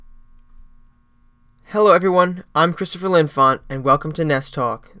Hello everyone, I'm Christopher Linfont, and welcome to Nest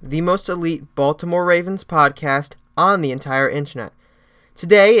Talk, the most elite Baltimore Ravens podcast on the entire internet.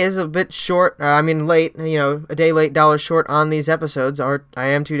 Today is a bit short, late, a day late, dollar short on these episodes, or I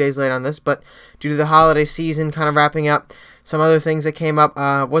am 2 days late on this, but due to the holiday season kind of wrapping up, some other things that came up,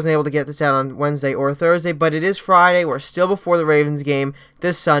 wasn't able to get this out on Wednesday or Thursday, but it is Friday, we're still before the Ravens game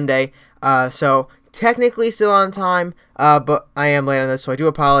this Sunday, so technically still on time, but I am late on this, so I do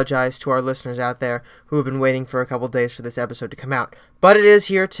apologize to our listeners out there who have been waiting for a couple days for this episode to come out. But it is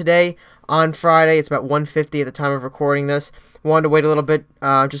here today on Friday. It's about 1:50 at the time of recording this. Wanted to wait a little bit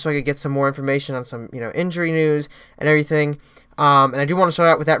just so I could get some more information on some injury news and everything. And I do want to start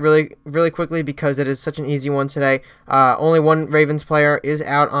out with that really, really quickly because it is such an easy one today. Only one Ravens player is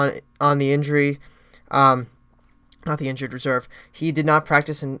out on the injury. Not the injured reserve. He did not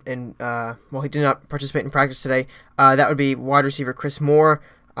practice he did not participate in practice today. That would be wide receiver Chris Moore.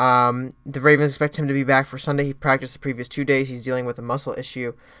 The Ravens expect him to be back for Sunday. He practiced the previous 2 days. He's dealing with a muscle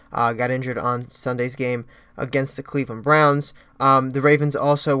issue. Got injured on Sunday's game against the Cleveland Browns. The Ravens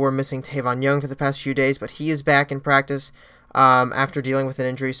also were missing Tavon Young for the past few days, but he is back in practice after dealing with an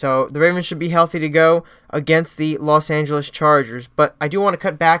injury. So the Ravens should be healthy to go against the Los Angeles Chargers. But I do want to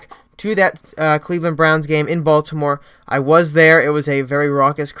cut back to that Cleveland Browns game in Baltimore. I was there. It was a very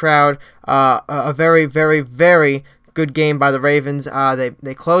raucous crowd. A very, very, very good game by the Ravens.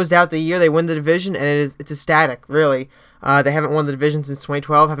 They closed out the year. They win the division, and it's ecstatic, really. They haven't won the division since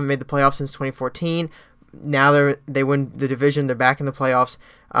 2012, haven't made the playoffs since 2014. Now they win the division. They're back in the playoffs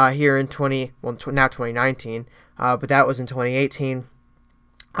here in now 2019, but that was in 2018.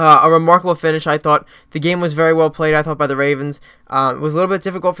 A remarkable finish, I thought. The game was very well played, I thought, by the Ravens. It was a little bit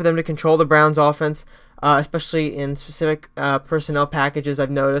difficult for them to control the Browns' offense, especially in specific personnel packages, I've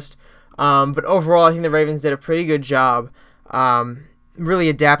noticed. But overall, I think the Ravens did a pretty good job really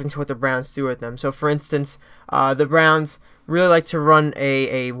adapting to what the Browns do with them. So, for instance, the Browns really like to run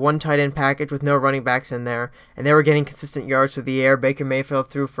a one tight end package with no running backs in there, and they were getting consistent yards through the air. Baker Mayfield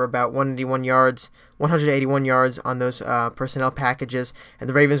threw for about 181 yards on those personnel packages, and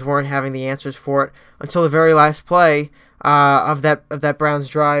the Ravens weren't having the answers for it until the very last play of that Browns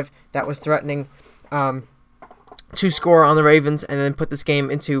drive that was threatening to score on the Ravens and then put this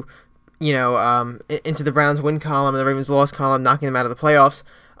game into the Browns win column and the Ravens loss column, knocking them out of the playoffs.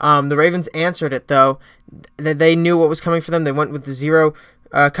 The Ravens answered it, though. They knew what was coming for them. They went with the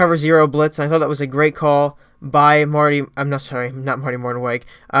cover zero blitz, and I thought that was a great call by not Marty Mornhinweg.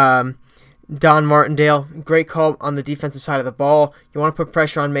 Don Martindale, great call on the defensive side of the ball. You want to put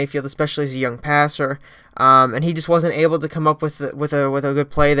pressure on Mayfield, especially as a young passer, and he just wasn't able to come up with a good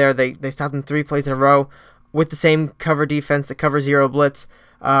play there. They stopped him 3 plays in a row with the same cover defense, the cover zero blitz,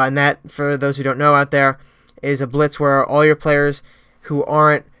 and that, for those who don't know out there, is a blitz where all your players who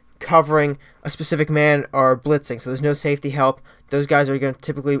aren't covering a specific man are blitzing, so there's no safety help. Those guys are going to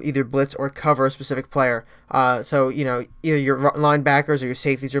typically either blitz or cover a specific player. So either your linebackers or your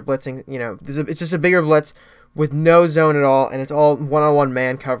safeties are blitzing. It's just a bigger blitz with no zone at all, and it's all one-on-one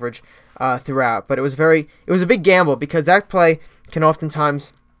man coverage throughout. But it was a big gamble because that play can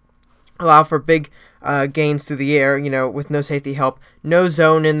oftentimes allow for big gains through the air. With no safety help, no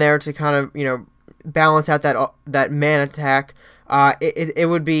zone in there to kind of balance out that man attack. It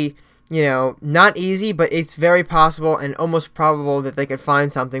would be, not easy, but it's very possible and almost probable that they could find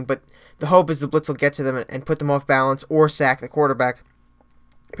something. But the hope is the blitz will get to them and put them off balance or sack the quarterback.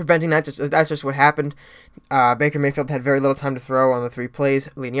 Preventing that, that's just what happened. Baker Mayfield had very little time to throw on the 3 plays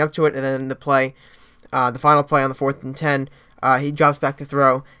leading up to it, and then the final play on the 4th and 10, he drops back to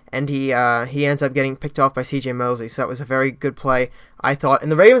throw, and he ends up getting picked off by C.J. Mosley. So that was a very good play, I thought. And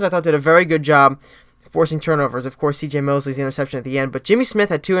the Ravens, I thought, did a very good job forcing turnovers. Of course, C.J. Mosley's interception at the end, but Jimmy Smith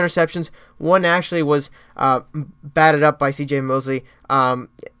had 2 interceptions. One actually was batted up by C.J. Mosley.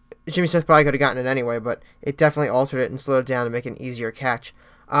 Jimmy Smith probably could have gotten it anyway, but it definitely altered it and slowed it down to make an easier catch.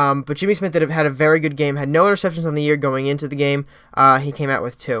 But Jimmy Smith had a very good game, had no interceptions on the year going into the game. He came out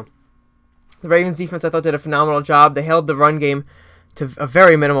with 2. The Ravens defense, I thought, did a phenomenal job. They held the run game to a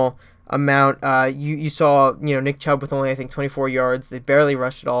very minimal amount. You saw Nick Chubb with only, I think, 24 yards. They barely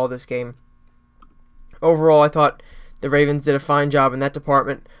rushed at all this game. Overall, I thought the Ravens did a fine job in that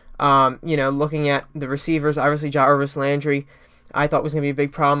department. Looking at the receivers, obviously Jarvis Landry, I thought was going to be a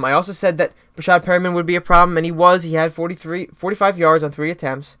big problem. I also said that Rashad Perriman would be a problem, and he was. He had 45 yards on 3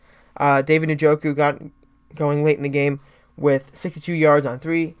 attempts. David Njoku got going late in the game with 62 yards on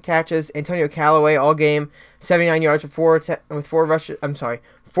 3 catches. Antonio Callaway all game, 79 yards with 4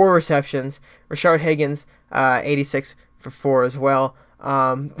 receptions. Rashard Higgins, 86 for 4 as well.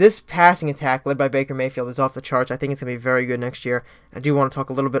 This passing attack led by Baker Mayfield is off the charts. I think it's going to be very good next year. I do want to talk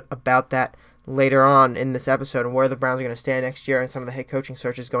a little bit about that later on in this episode and where the Browns are going to stand next year and some of the head coaching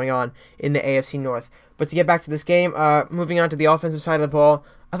searches going on in the AFC North. But to get back to this game, moving on to the offensive side of the ball,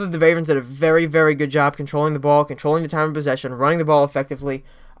 I thought the Ravens did a very, very good job controlling the ball, controlling the time of possession, running the ball effectively,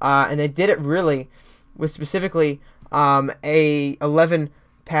 and they did it really with specifically a 11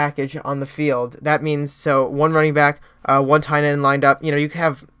 package on the field. That means so one running back, one tight end lined up. You could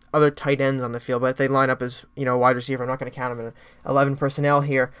have other tight ends on the field, but if they line up as wide receiver, I'm not going to count them in 11 personnel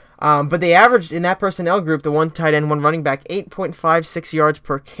here. But they averaged in that personnel group, the one tight end, one running back, 8.56 yards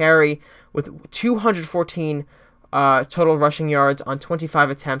per carry with 214 total rushing yards on 25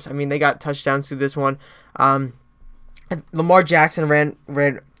 attempts. I mean, they got touchdowns through this one. Lamar Jackson ran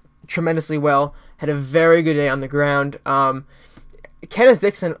tremendously well, had a very good day on the ground. Kenneth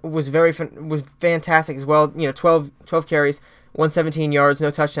Dixon was fantastic as well. 12 carries, 117 yards, no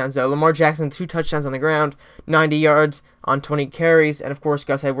touchdowns though. Lamar Jackson, 2 touchdowns on the ground, 90 yards on 20 carries, and of course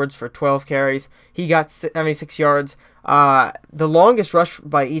Gus Edwards for 12 carries. He got 76 yards. The longest rush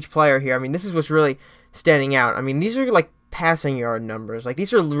by each player here. I mean, this is what's really standing out. I mean, these are like passing yard numbers. Like,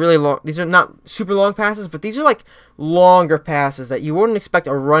 these are really long. These are not super long passes, but these are like longer passes that you wouldn't expect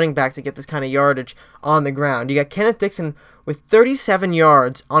a running back to get this kind of yardage on the ground. You got Kenneth Dixon with 37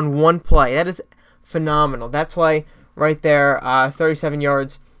 yards on one play. That is phenomenal. That play right there, 37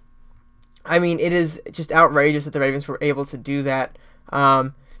 yards. I mean, it is just outrageous that the Ravens were able to do that.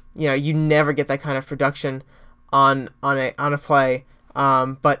 You never get that kind of production on a play,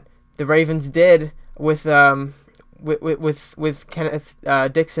 but the Ravens did with Kenneth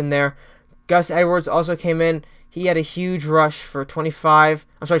Dixon there. Gus Edwards also came in. He had a huge rush for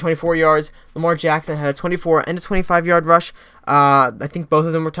 24 yards. Lamar Jackson had a 24 and a 25-yard rush. I think both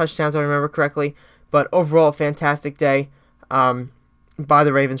of them were touchdowns, if I remember correctly. But overall, a fantastic day by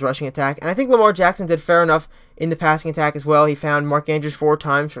the Ravens rushing attack. And I think Lamar Jackson did fair enough in the passing attack as well. He found Mark Andrews 4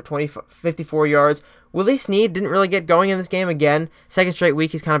 times for 54 yards. Willie Snead didn't really get going in this game again. Second straight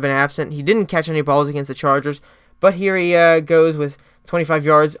week he's kind of been absent. He didn't catch any balls against the Chargers. But here he goes with 25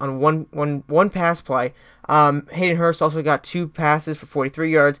 yards on one pass play. Hayden Hurst also got 2 passes for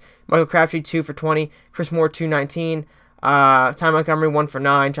 43 yards. Michael Crabtree 2 for 20. Chris Moore 219. Ty Montgomery 1 for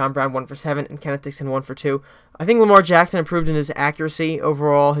 9. John Brown 1 for 7. And Kenneth Dixon 1 for 2. I think Lamar Jackson improved in his accuracy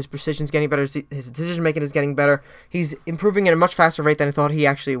overall. His precision's getting better. His decision making is getting better. He's improving at a much faster rate than I thought he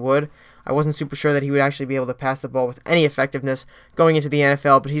actually would. I wasn't super sure that he would actually be able to pass the ball with any effectiveness going into the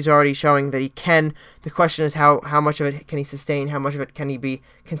NFL, but he's already showing that he can. The question is how much of it can he sustain, how much of it can he be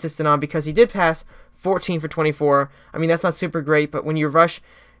consistent on, because he did pass 14 for 24. I mean, that's not super great, but when you rush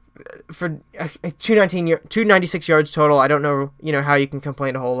for 296 yards total, I don't know, how you can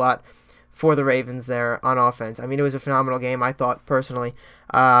complain a whole lot for the Ravens there on offense. I mean, it was a phenomenal game, I thought, personally.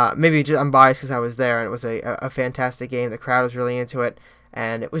 Maybe I'm biased because I was there, and it was a fantastic game. The crowd was really into it.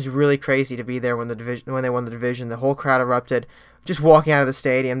 And it was really crazy to be there when they won the division. The whole crowd erupted. Just walking out of the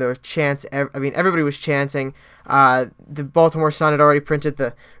stadium, there was chants. Everybody was chanting. The Baltimore Sun had already printed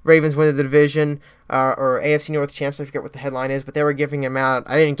the Ravens win the division or AFC North champs. I forget what the headline is, but they were giving them out.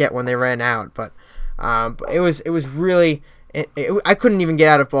 I didn't get when they ran out, but it was really. I couldn't even get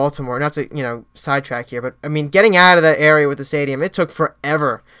out of Baltimore. Not to sidetrack here, but I mean, getting out of that area with the stadium, it took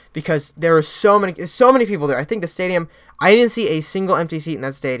forever because there were so many people there. I think the stadium. I didn't see a single empty seat in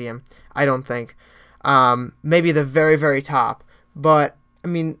that stadium. I don't think. Maybe the very, very top. But, I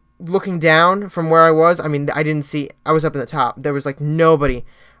mean, looking down from where I was, I mean, I didn't see... I was up in the top. There was, like, nobody.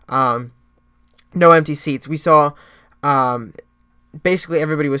 No empty seats. We saw... basically,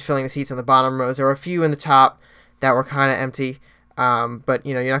 everybody was filling the seats on the bottom rows. There were a few in the top that were kind of empty. But,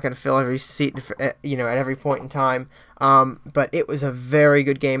 you're not going to fill every seat, at every point in time. But it was a very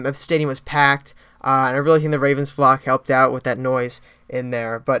good game. The stadium was packed. And I really think the Ravens flock helped out with that noise in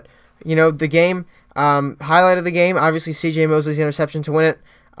there. But, the game, highlight of the game, obviously C.J. Mosley's interception to win it.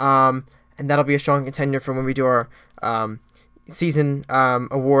 And that'll be a strong contender for when we do our season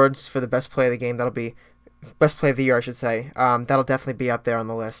awards for the best play of the game. That'll be best play of the year, I should say. That'll definitely be up there on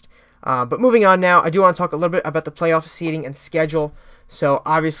the list. But moving on now, I do want to talk a little bit about the playoff seeding and schedule. So,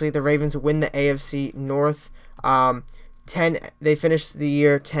 obviously, the Ravens win the AFC North. They finished the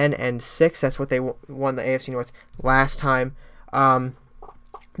year 10-6. That's what they won the AFC North last time.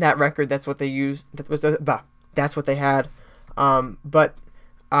 That record, that's what they used. That's what they had. But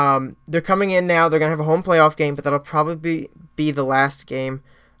they're coming in now. They're gonna have a home playoff game, but that'll probably be the last game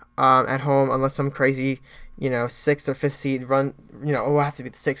at home, unless some crazy 6th or 5th seed run. It will have to be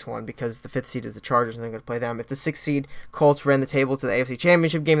the 6th one because the 5th seed is the Chargers, and they're going to play them. If the 6th seed Colts ran the table to the AFC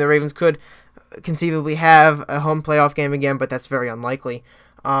Championship game, the Ravens could conceivably have a home playoff game again, but that's very unlikely.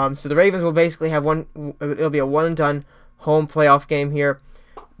 So the Ravens will basically have it'll be a one-and-done home playoff game here.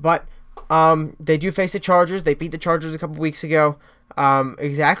 But They do face the Chargers. They beat the Chargers a couple weeks ago.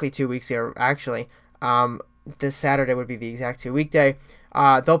 Exactly 2 weeks ago, actually. This Saturday would be the exact 2-week day.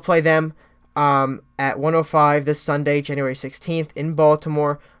 They'll play them at 1:05 this Sunday, January 16th in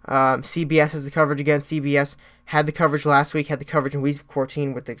Baltimore. CBS has the coverage again. CBS had the coverage last week, had the coverage in Week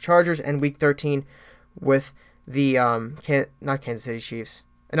 14 with the Chargers, and Week 13 with the not Kansas City Chiefs,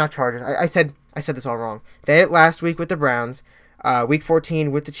 not Chargers. I said this all wrong. They had it last week with the Browns, Week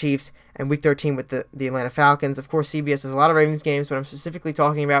 14 with the Chiefs, and Week 13 with the Atlanta Falcons. Of course, CBS has a lot of Ravens games, but I'm specifically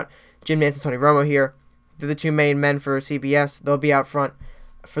talking about Jim Nantz and Tony Romo here. They're the two main men for CBS. They'll be out front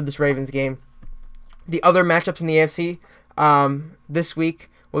for this Ravens game. The other matchups in the AFC this week,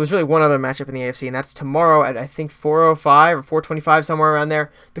 well, there's really one other matchup in the AFC, and that's tomorrow at, I think, 4:05 or 4:25, somewhere around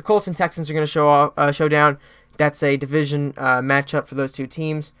there. The Colts and Texans are going to show down. That's a division matchup for those two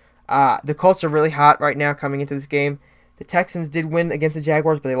teams. The Colts are really hot right now coming into this game. The Texans did win against the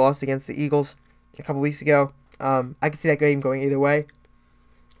Jaguars, but they lost against the Eagles a couple weeks ago. I can see that game going either way.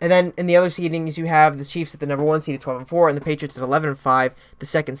 And then in the other seedings, you have the Chiefs at the number 1 seed at 12-4, and the Patriots at 11-5, the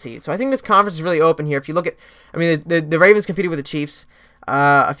second seed. So I think this conference is really open here. If you look at, the Ravens competed with the Chiefs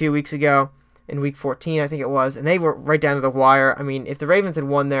a few weeks ago in Week 14, I think it was, and they were right down to the wire. I mean, if the Ravens had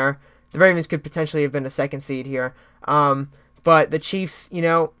won there, the Ravens could potentially have been a second seed here. But the Chiefs,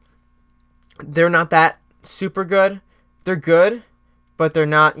 they're not that super good. They're good, but they're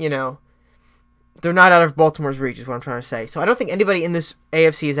not, they're not out of Baltimore's reach is what I'm trying to say. So I don't think anybody in this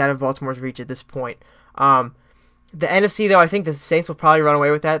AFC is out of Baltimore's reach at this point. The NFC, though, I think the Saints will probably run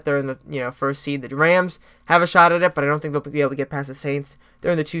away with that. They're in the first seed. The Rams have a shot at it, but I don't think they'll be able to get past the Saints.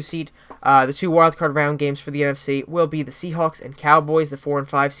 They're in the 2 seed. The 2 wildcard round games for the NFC will be the Seahawks and Cowboys, the 4 and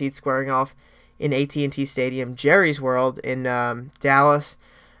 5 seeds squaring off in AT&T Stadium, Jerry's World in Dallas.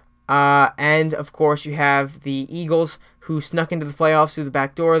 And, of course, you have the Eagles, who snuck into the playoffs through the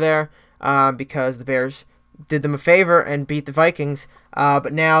back door there because the Bears did them a favor and beat the Vikings.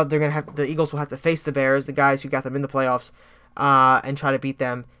 But now the Eagles will have to face the Bears, the guys who got them in the playoffs, and try to beat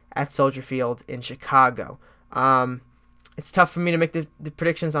them at Soldier Field in Chicago. It's tough for me to make the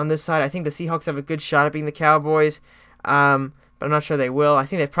predictions on this side. I think the Seahawks have a good shot at beating the Cowboys, but I'm not sure they will. I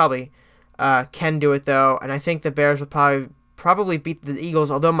think they probably can do it, though, and I think the Bears will probably beat the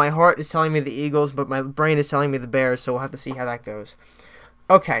Eagles, although my heart is telling me the Eagles, but my brain is telling me the Bears, so we'll have to see how that goes.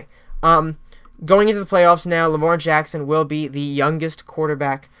 Okay, going into the playoffs now, Lamar Jackson will be the youngest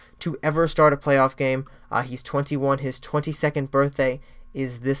quarterback to ever start a playoff game. He's 21. His 22nd birthday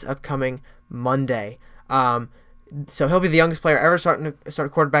is this upcoming Monday. So he'll be the youngest player ever start a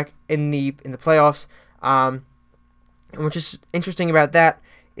quarterback in the playoffs. And what's just interesting about that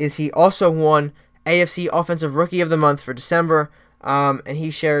is he also won AFC Offensive Rookie of the Month for December, and he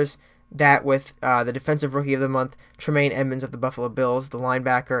shares that with the Defensive Rookie of the Month, Tremaine Edmonds of the Buffalo Bills, the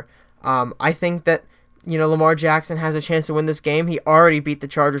linebacker. I think that Lamar Jackson has a chance to win this game. He already beat the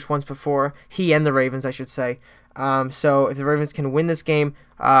Chargers once before. He and the Ravens, I should say. So if the Ravens can win this game,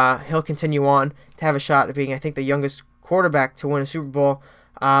 he'll continue on to have a shot at being, I think, the youngest quarterback to win a Super Bowl.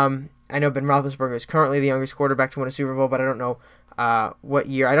 I know Ben Roethlisberger is currently the youngest quarterback to win a Super Bowl, but I don't know what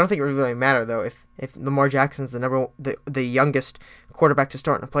year. I don't think it would really matter, though, if Lamar Jackson's the youngest quarterback to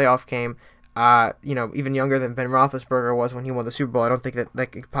start in a playoff game. Even younger than Ben Roethlisberger was when he won the Super Bowl. I don't think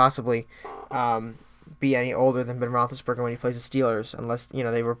that could possibly be any older than Ben Roethlisberger when he plays the Steelers, unless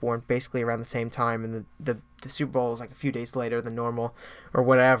they were born basically around the same time, and the Super Bowl is like a few days later than normal or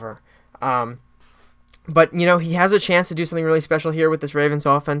whatever. But he has a chance to do something really special here with this Ravens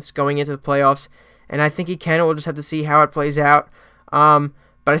offense going into the playoffs, and I think he can. We'll just have to see how it plays out. But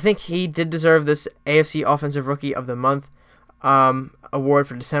I think he did deserve this AFC Offensive Rookie of the Month award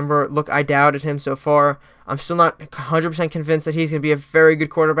for December. Look, I doubted him so far. I'm still not 100% convinced that he's going to be a very good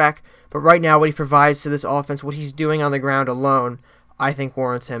quarterback, but right now what he provides to this offense, what he's doing on the ground alone, I think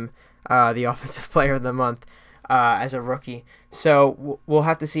warrants him the Offensive Player of the Month as a rookie. So we'll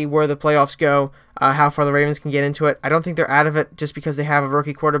have to see where the playoffs go, how far the Ravens can get into it. I don't think they're out of it just because they have a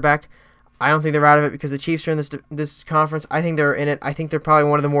rookie quarterback. I don't think they're out of it because the Chiefs are in this conference. I think they're in it. I think they're probably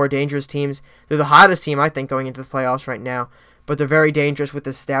one of the more dangerous teams. They're the hottest team, I think, going into the playoffs right now. But they're very dangerous with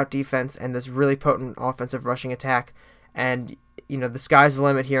this stout defense and this really potent offensive rushing attack. And, the sky's the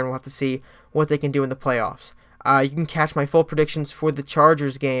limit here, and we'll have to see what they can do in the playoffs. You can catch my full predictions for the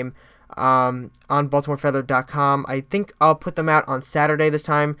Chargers game on BaltimoreFeather.com. I think I'll put them out on Saturday this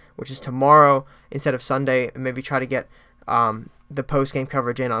time, which is tomorrow, instead of Sunday, and maybe try to get the post-game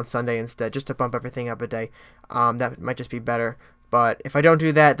coverage in on Sunday instead, just to bump everything up a day. That might just be better. But if I don't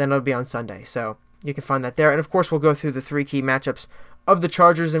do that, then it'll be on Sunday. So you can find that there. And, of course, we'll go through the 3 key matchups of the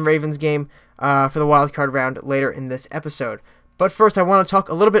Chargers and Ravens game for the wild card round later in this episode. But first, I want to talk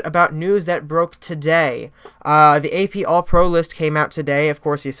a little bit about news that broke today. The AP All-Pro list came out today. Of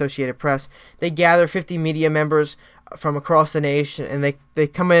course, the Associated Press. They gather 50 media members from across the nation, and they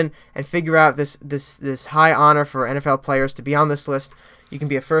come in and figure out this high honor for NFL players to be on this list. You can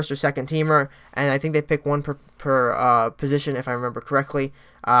be a first or second teamer, and I think they pick one per position, if I remember correctly.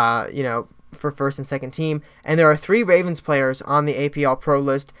 For first and second team. And there are 3 Ravens players on the AP All-Pro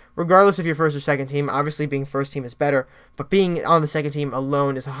list, regardless if you're first or second team. Obviously, being first team is better, but being on the second team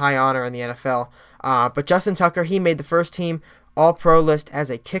alone is a high honor in the NFL. But Justin Tucker, he made the first team All-Pro list as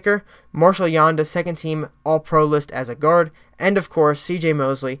a kicker. Marshall Yanda, second team All-Pro list as a guard. And, of course, C.J.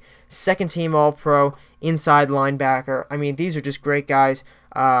 Mosley, second team All-Pro inside linebacker. I mean, these are just great guys.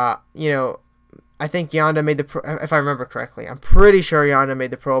 I think Yanda made if I remember correctly, I'm pretty sure Yanda made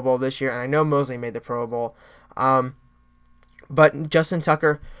the Pro Bowl this year, and I know Mosley made the Pro Bowl. But Justin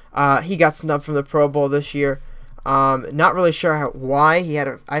Tucker, he got snubbed from the Pro Bowl this year. Not really sure why. He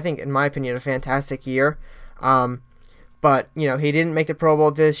had, I think, in my opinion, a fantastic year. But, he didn't make the Pro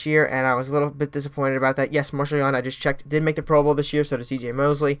Bowl this year, and I was a little bit disappointed about that. Yes, Marshall Yanda, I just checked, did make the Pro Bowl this year, so did C.J.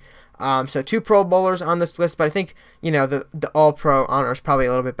 Mosley. So 2 Pro Bowlers on this list, but I think, the All-Pro honor is probably a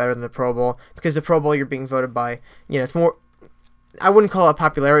little bit better than the Pro Bowl, because the Pro Bowl you're being voted by, it's more, I wouldn't call it a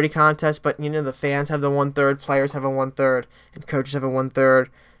popularity contest, but, the fans have the 1/3, players have a 1/3, and coaches have a 1/3.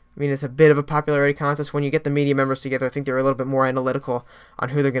 I mean, it's a bit of a popularity contest. When you get the media members together, I think they're a little bit more analytical on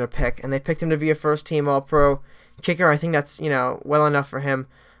who they're going to pick, and they picked him to be a first-team All-Pro kicker. I think that's, well enough for him.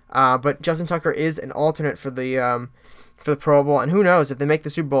 But Justin Tucker is an alternate for the Pro Bowl, and who knows, if they make the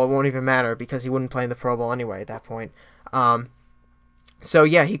Super Bowl, it won't even matter because he wouldn't play in the Pro Bowl anyway at that point. So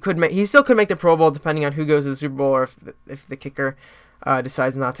yeah, he still could make the Pro Bowl depending on who goes to the Super Bowl or if the kicker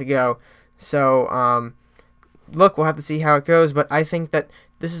decides not to go. So look, we'll have to see how it goes, but I think that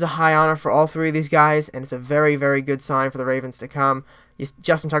this is a high honor for all 3 of these guys, and it's a very, very good sign for the Ravens to come.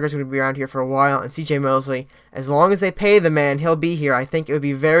 Justin Tucker's going to be around here for a while, and C.J. Mosley, as long as they pay the man, he'll be here. I think it would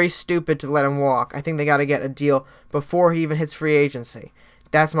be very stupid to let him walk. I think they got to get a deal before he even hits free agency.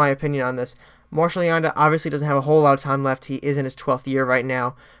 That's my opinion on this. Marshall Yanda obviously doesn't have a whole lot of time left. He is in his 12th year right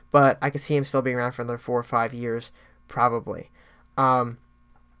now, but I could see him still being around for another 4 or 5 years, probably. But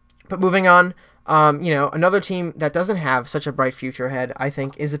moving on, another team that doesn't have such a bright future ahead, I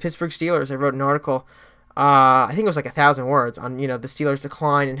think, is the Pittsburgh Steelers. I wrote an article, I think it was like 1,000 words on, the Steelers'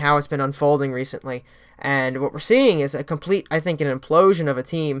 decline and how it's been unfolding recently. And what we're seeing is a complete, I think, an implosion of a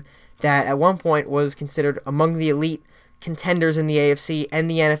team that at one point was considered among the elite contenders in the AFC and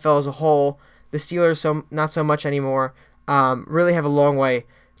the NFL as a whole. The Steelers, not so much anymore, really have a long way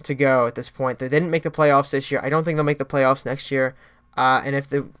to go at this point. They didn't make the playoffs this year. I don't think they'll make the playoffs next year. And if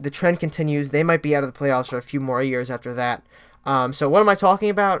the trend continues, they might be out of the playoffs for a few more years after that. So what am I talking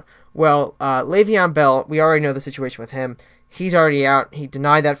about? Well, Le'Veon Bell, we already know the situation with him. He's already out. He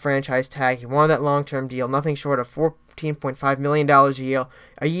denied that franchise tag. He wanted that long-term deal, nothing short of $14.5 million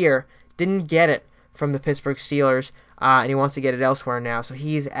a year. Didn't get it from the Pittsburgh Steelers, and he wants to get it elsewhere now. So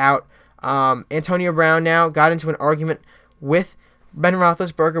he's out. Antonio Brown now got into an argument with Ben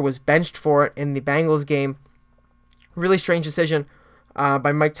Roethlisberger, was benched for it in the Bengals game. Really strange decision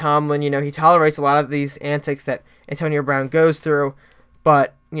by Mike Tomlin. He tolerates a lot of these antics that Antonio Brown goes through,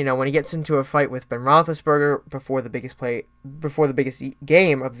 but when he gets into a fight with Ben Roethlisberger before the biggest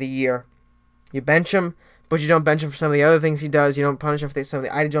game of the year, you bench him, but you don't bench him for some of the other things he does. You don't punish him for some of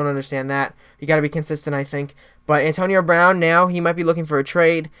the. I don't understand that. You got to be consistent, I think. But Antonio Brown now, he might be looking for a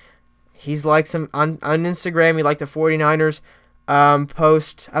trade. He's like some on Instagram. He liked the 49ers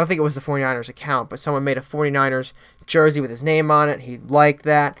post. I don't think it was the 49ers account, but someone made a 49ers jersey with his name on it. He liked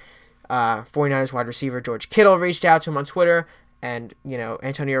that. 49ers wide receiver George Kittle reached out to him on Twitter, and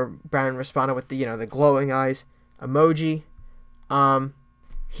Antonio Brown responded with the glowing eyes emoji.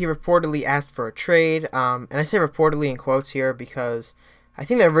 He reportedly asked for a trade, and I say reportedly in quotes here because I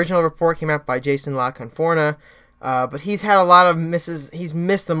think the original report came out by Jason La Conforna, but he's had a lot of misses. He's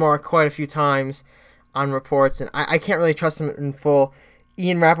missed the mark quite a few times on reports, and I can't really trust him in full.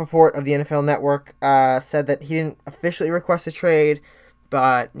 Ian Rappaport of the NFL Network said that he didn't officially request a trade,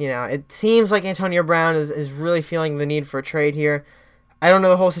 but it seems like Antonio Brown is really feeling the need for a trade here. I don't know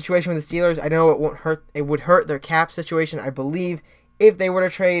the whole situation with the Steelers. I know it would hurt their cap situation, I believe, if they were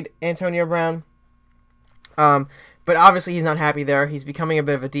to trade Antonio Brown. But obviously he's not happy there. He's becoming a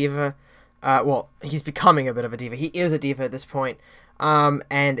bit of a diva. He's becoming a bit of a diva. He is a diva at this point.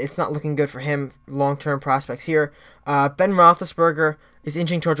 And it's not looking good for him, long-term prospects here. Ben Roethlisberger is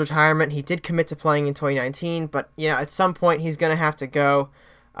inching towards retirement. He did commit to playing in 2019, but at some point he's going to have to go.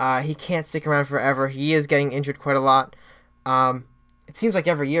 He can't stick around forever. He is getting injured quite a lot. It seems like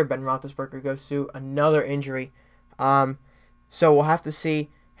every year Ben Roethlisberger goes through another injury. So we'll have to see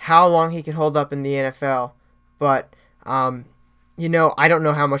how long he can hold up in the NFL. But, I don't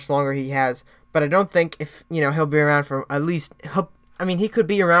know how much longer he has. But I don't think if, he'll be around for at least, he could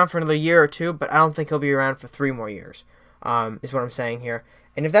be around for another year or two, but I don't think he'll be around for 3 more years, is what I'm saying here.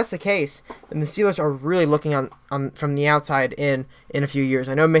 And if that's the case, then the Steelers are really looking on from the outside in a few years.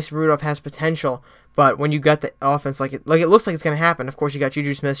 I know Mason Rudolph has potential, but when you got the offense like it looks like it's going to happen, of course you got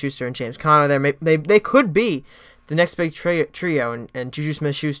Juju Smith-Schuster and James Conner there. They could be the next big trio, and Juju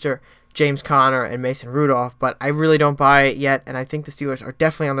Smith-Schuster, James Conner, and Mason Rudolph, but I really don't buy it yet, and I think the Steelers are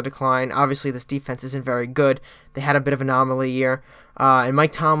definitely on the decline. Obviously, this defense isn't very good. They had a bit of an anomaly year, and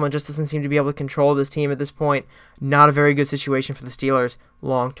Mike Tomlin just doesn't seem to be able to control this team at this point. Not a very good situation for the Steelers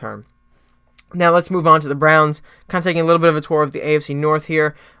long term. Now let's move on to the Browns, kind of taking a little bit of a tour of the AFC North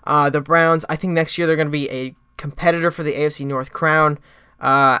here. The Browns, I think next year they're going to be a competitor for the AFC North crown,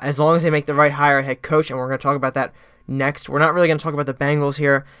 as long as they make the right hire at head coach, and we're going to talk about that next. We're not really going to talk about the Bengals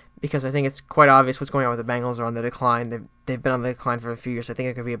here, because I think it's quite obvious what's going on with the Bengals. Are on the decline. They've been on the decline for a few years. I think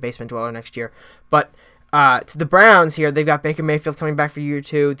it could be a basement dweller next year. But to the Browns here, they've got Baker Mayfield coming back for year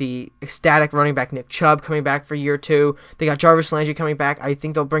 2, the ecstatic running back Nick Chubb coming back for year 2. They got Jarvis Landry coming back. I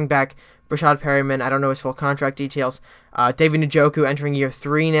think they'll bring back Brashad Perryman. I don't know his full contract details. David Njoku entering year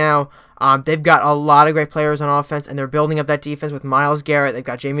 3 now. They've got a lot of great players on offense, and they're building up that defense with Myles Garrett. They've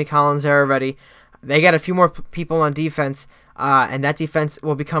got Jamie Collins there already. They got a few more people on defense, and that defense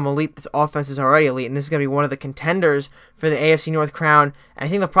will become elite. This offense is already elite, and this is going to be one of the contenders for the AFC North crown, and I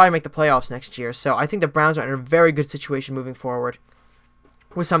think they'll probably make the playoffs next year. So I think the Browns are in a very good situation moving forward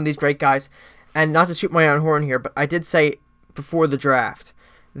with some of these great guys. And not to shoot my own horn here, but I did say before the draft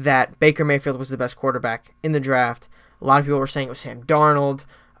that Baker Mayfield was the best quarterback in the draft. A lot of people were saying it was Sam Darnold.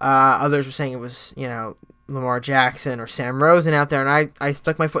 Others were saying it was, Lamar Jackson or Sam Rosen out there, and I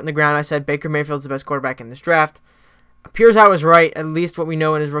stuck my foot in the ground. I said Baker Mayfield's the best quarterback in this draft. Appears I was right, at least what we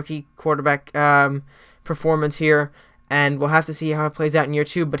know in his rookie quarterback performance here, and we'll have to see how it plays out in year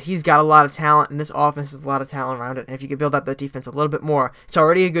 2, but he's got a lot of talent, and this offense has a lot of talent around it, and if you can build out that defense a little bit more, it's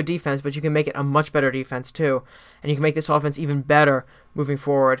already a good defense, but you can make it a much better defense too, and you can make this offense even better moving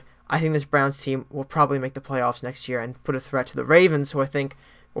forward. I think this Browns team will probably make the playoffs next year and put a threat to the Ravens, who I think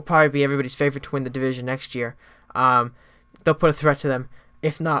will probably be everybody's favorite to win the division next year. They'll put a threat to them,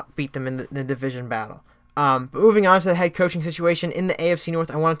 if not beat them in the division battle. But moving on to the head coaching situation in the AFC North,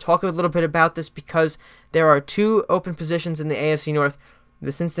 I want to talk a little bit about this because there are 2 open positions in the AFC North,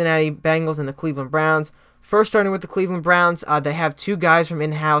 the Cincinnati Bengals and the Cleveland Browns. First, starting with the Cleveland Browns, they have 2 guys from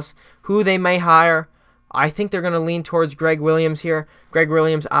in-house who they may hire. I think they're going to lean towards Greg Williams here. Greg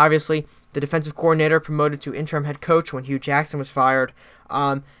Williams, obviously, the defensive coordinator promoted to interim head coach when Hugh Jackson was fired.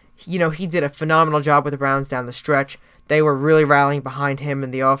 He did a phenomenal job with the Browns down the stretch. They were really rallying behind him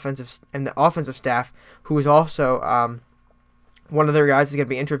and the offensive staff, who is also one of their guys is going to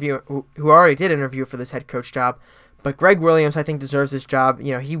be interviewing, who already did interview for this head coach job. But Greg Williams, I think, deserves this job.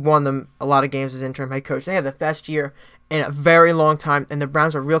 He won them a lot of games as interim head coach. They have the best year in a very long time, and the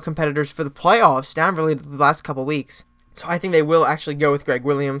Browns are real competitors for the playoffs down really the last couple weeks. So I think they will actually go with Greg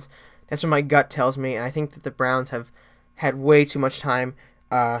Williams. That's what my gut tells me, and I think that the Browns have had way too much time,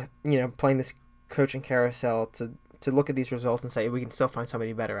 playing this coaching carousel to look at these results and say we can still find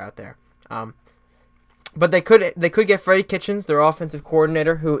somebody better out there. But they could get Freddie Kitchens, their offensive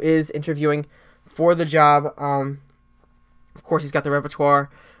coordinator, who is interviewing for the job. Of course, he's got the repertoire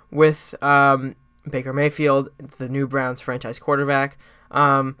with Baker Mayfield, the new Browns franchise quarterback.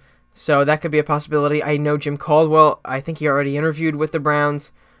 So that could be a possibility. I know Jim Caldwell, I think he already interviewed with the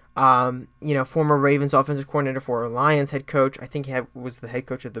Browns. Former Ravens offensive coordinator, for Lions head coach. I think he was the head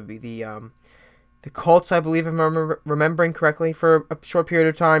coach of the Colts, I believe, if I'm remembering correctly, for a short period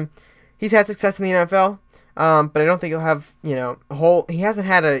of time. He's had success in the NFL, but I don't think he'll have, he hasn't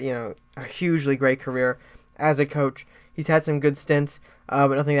had a hugely great career as a coach. He's had some good stints, but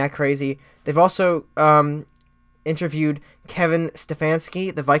nothing that crazy. They've also interviewed Kevin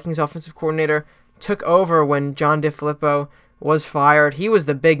Stefanski, the Vikings offensive coordinator, took over when John DeFilippo was fired. He was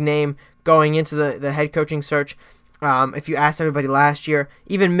the big name going into the head coaching search. If you asked everybody last year,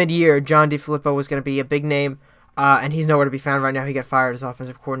 even mid-year, John DeFilippo was going to be a big name, and he's nowhere to be found right now. He got fired as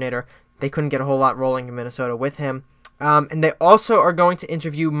offensive coordinator. They couldn't get a whole lot rolling in Minnesota with him. And they also are going to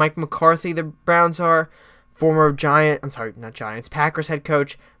interview Mike McCarthy, the Browns are, Packers head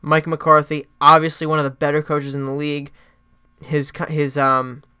coach. Mike McCarthy, obviously one of the better coaches in the league. His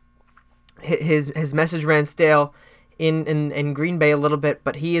message ran stale in Green Bay a little bit,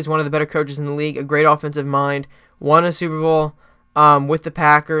 but he is one of the better coaches in the league, a great offensive mind, won a Super Bowl with the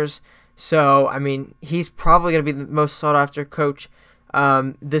Packers. So, he's probably going to be the most sought-after coach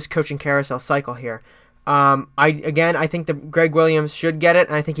this coaching carousel cycle here. I think that Greg Williams should get it,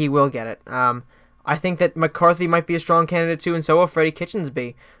 and I think he will get it. I think that McCarthy might be a strong candidate too, and so will Freddie Kitchens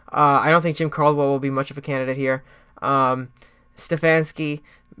be. I don't think Jim Caldwell will be much of a candidate here. Stefanski,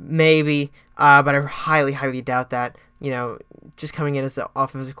 maybe, but I highly, highly doubt that. Just coming in as the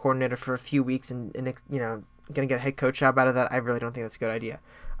offensive coordinator for a few weeks and going to get a head coach job out of that, I really don't think that's a good idea.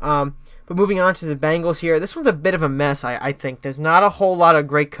 But moving on to the Bengals here, this one's a bit of a mess, I think. There's not a whole lot of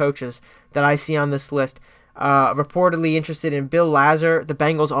great coaches that I see on this list. Reportedly interested in Bill Lazor, the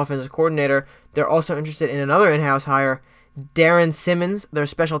Bengals offensive coordinator. They're also interested in another in-house hire, Darren Simmons, their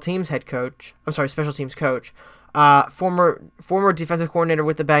special teams coach. Former defensive coordinator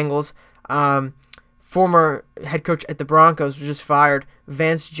with the Bengals. Former head coach at the Broncos was just fired.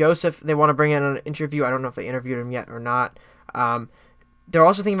 Vance Joseph, they want to bring in on an interview. I don't know if they interviewed him yet or not. They're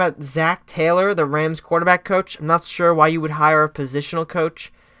also thinking about Zach Taylor, the Rams quarterback coach. I'm not sure why you would hire a positional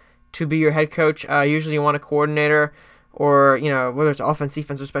coach to be your head coach. Usually you want a coordinator or, whether it's offense,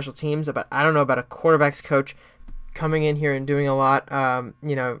 defense, or special teams. But I don't know about a quarterback's coach coming in here and doing a lot. I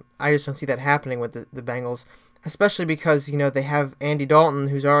just don't see that happening with the Bengals, especially because, they have Andy Dalton,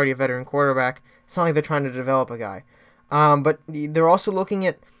 who's already a veteran quarterback. It's not like they're trying to develop a guy. But they're also looking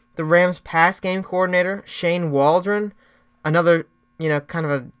at the Rams pass game coordinator, Shane Waldron, another, kind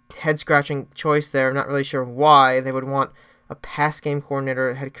of a head-scratching choice there. I'm not really sure why they would want a pass game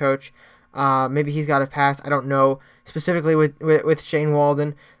coordinator, head coach. Maybe he's got a pass. I don't know. Specifically with Shane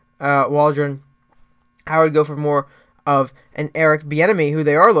Waldron, I would go for more of an Eric Bieniemy, who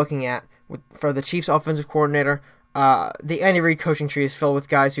they are looking at for the Chiefs offensive coordinator. The Andy Reid coaching tree is filled with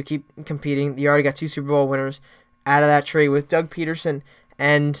guys who keep competing. You already got 2 Super Bowl winners out of that tree with Doug Peterson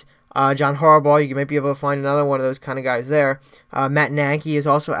and John Harbaugh. You might be able to find another one of those kind of guys there. Matt Nagy is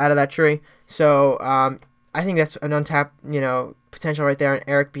also out of that tree. So I think that's an untapped, potential right there. And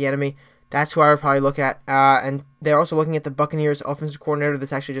Eric Bieniemy, that's who I would probably look at. And they're also looking at the Buccaneers offensive coordinator.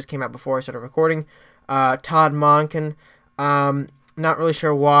 This actually just came out before I started recording. Todd Monken. Not really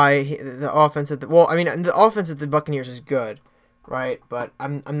sure why the offense at the Buccaneers is good, right? But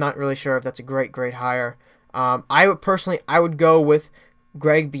I'm not really sure if that's a great hire. I would go with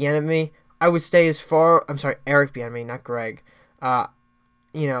Greg Bieniemy. I would stay Eric Bieniemy, not Greg.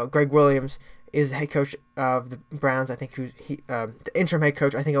 Greg Williams is the head coach of the Browns. I think the interim head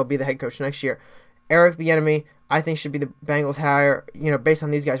coach. I think he'll be the head coach next year. Eric Bieniemy, I think, should be the Bengals hire. Based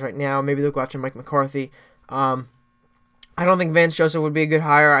on these guys right now, maybe they'll go after Mike McCarthy. I don't think Vance Joseph would be a good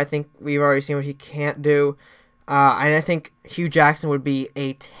hire. I think we've already seen what he can't do. And I think Hugh Jackson would be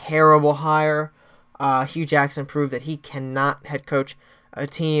a terrible hire. Hugh Jackson proved that he cannot head coach a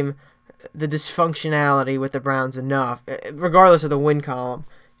team. The dysfunctionality with the Browns enough, regardless of the win column,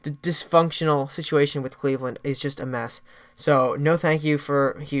 the dysfunctional situation with Cleveland is just a mess. So no thank you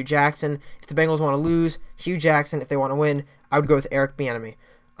for Hugh Jackson. If the Bengals want to lose, Hugh Jackson. If they want to win, I would go with Eric Bieniemy.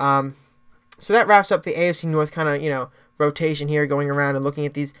 So that wraps up the AFC North kind of, rotation here, going around and looking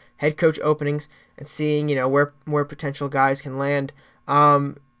at these head coach openings and seeing, where potential guys can land.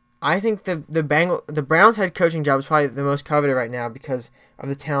 I think the Browns head coaching job is probably the most coveted right now because of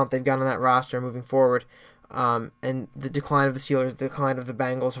the talent they've got on that roster moving forward. And the decline of the Steelers, the decline of the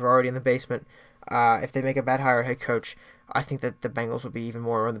Bengals are already in the basement. If they make a bad hire head coach, I think that the Bengals will be even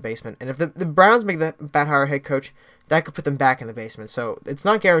more in the basement. And if the Browns make the bad hire head coach, that could put them back in the basement. So it's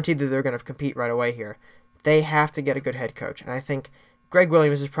not guaranteed that they're going to compete right away here. They have to get a good head coach. And I think Greg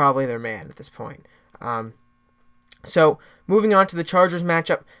Williams is probably their man at this point. So moving on to the Chargers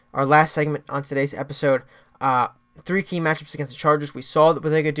matchup, our last segment on today's episode. 3 key matchups against the Chargers. We saw what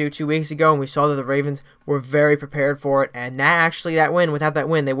they could do 2 weeks ago, and we saw that the Ravens were very prepared for it. And without that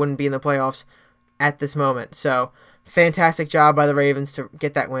win, they wouldn't be in the playoffs at this moment. So fantastic job by the Ravens to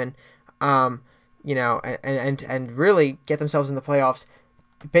get that win. And really get themselves in the playoffs.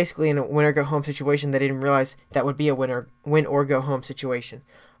 Basically in a win-or-go-home situation. They didn't realize that would be a win-or-go-home situation.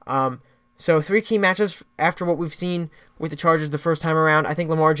 So 3 key matchups after what we've seen with the Chargers the first time around. I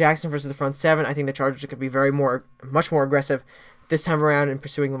think Lamar Jackson versus the front 7. I think the Chargers could be much more aggressive this time around in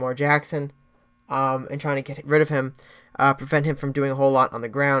pursuing Lamar Jackson and trying to get rid of him, prevent him from doing a whole lot on the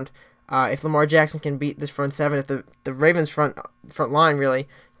ground. If Lamar Jackson can beat this front 7, if the Ravens front line really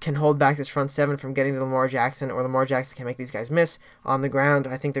can hold back this front 7 from getting to Lamar Jackson, or Lamar Jackson can make these guys miss on the ground,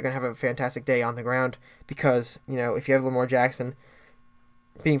 I think they're going to have a fantastic day on the ground because, if you have Lamar Jackson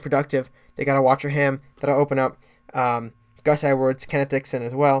being productive, they got to watch for him. That'll open up Gus Edwards, Kenneth Dixon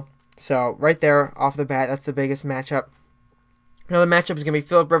as well. So right there, off the bat, that's the biggest matchup. Another matchup is going to be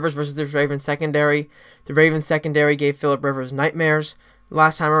Phillip Rivers versus the Ravens secondary. The Ravens secondary gave Phillip Rivers nightmares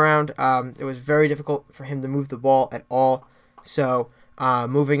last time around. It was very difficult for him to move the ball at all. So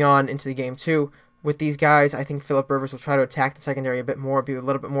moving on into the game 2, with these guys. I think Phillip Rivers will try to attack the secondary a bit more, be a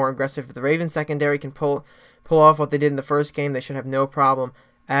little bit more aggressive. If the Ravens secondary can pull off what they did in the first game, they should have no problem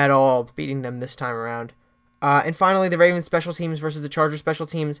at all beating them this time around. And finally, the Ravens special teams versus the Chargers special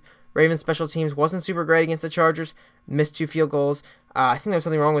teams. Ravens special teams wasn't super great against the Chargers, missed 2 field goals. I think there was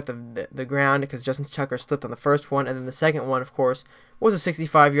something wrong with the ground because Justin Tucker slipped on the first one, and then the second one, of course, was a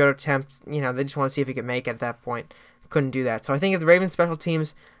 65-yard attempt. They just want to see if he could make it at that point. Couldn't do that. So I think if the Ravens special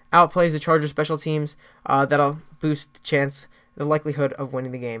teams outplays the Chargers special teams, that'll boost the likelihood of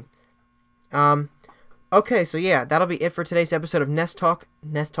winning the game. Okay, so yeah, that'll be it for today's episode of Nest Talk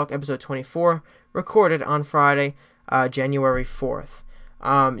episode 24, recorded on Friday, January 4th.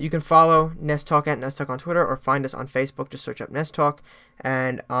 You can follow Nest Talk at Nest Talk on Twitter or find us on Facebook. Just search up Nest Talk.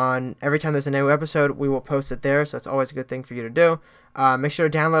 And on every time there's a new episode, we will post it there. So that's always a good thing for you to do. Make sure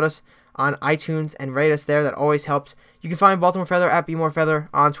to download us on iTunes and rate us there. That always helps. You can find Baltimore Feather at Be More Feather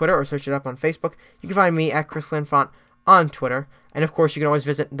on Twitter or search it up on Facebook. You can find me at Chris Linfont on Twitter. And of course, you can always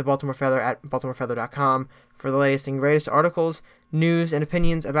visit the Baltimore Feather at baltimorefeather.com for the latest and greatest articles, news, and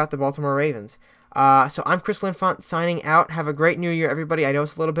opinions about the Baltimore Ravens. So I'm Chris Linfont signing out. Have a great New Year, everybody. I know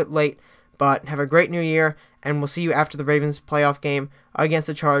it's a little bit late, but have a great New Year, and we'll see you after the Ravens playoff game against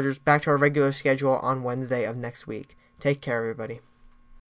the Chargers, back to our regular schedule on Wednesday of next week. Take care, everybody.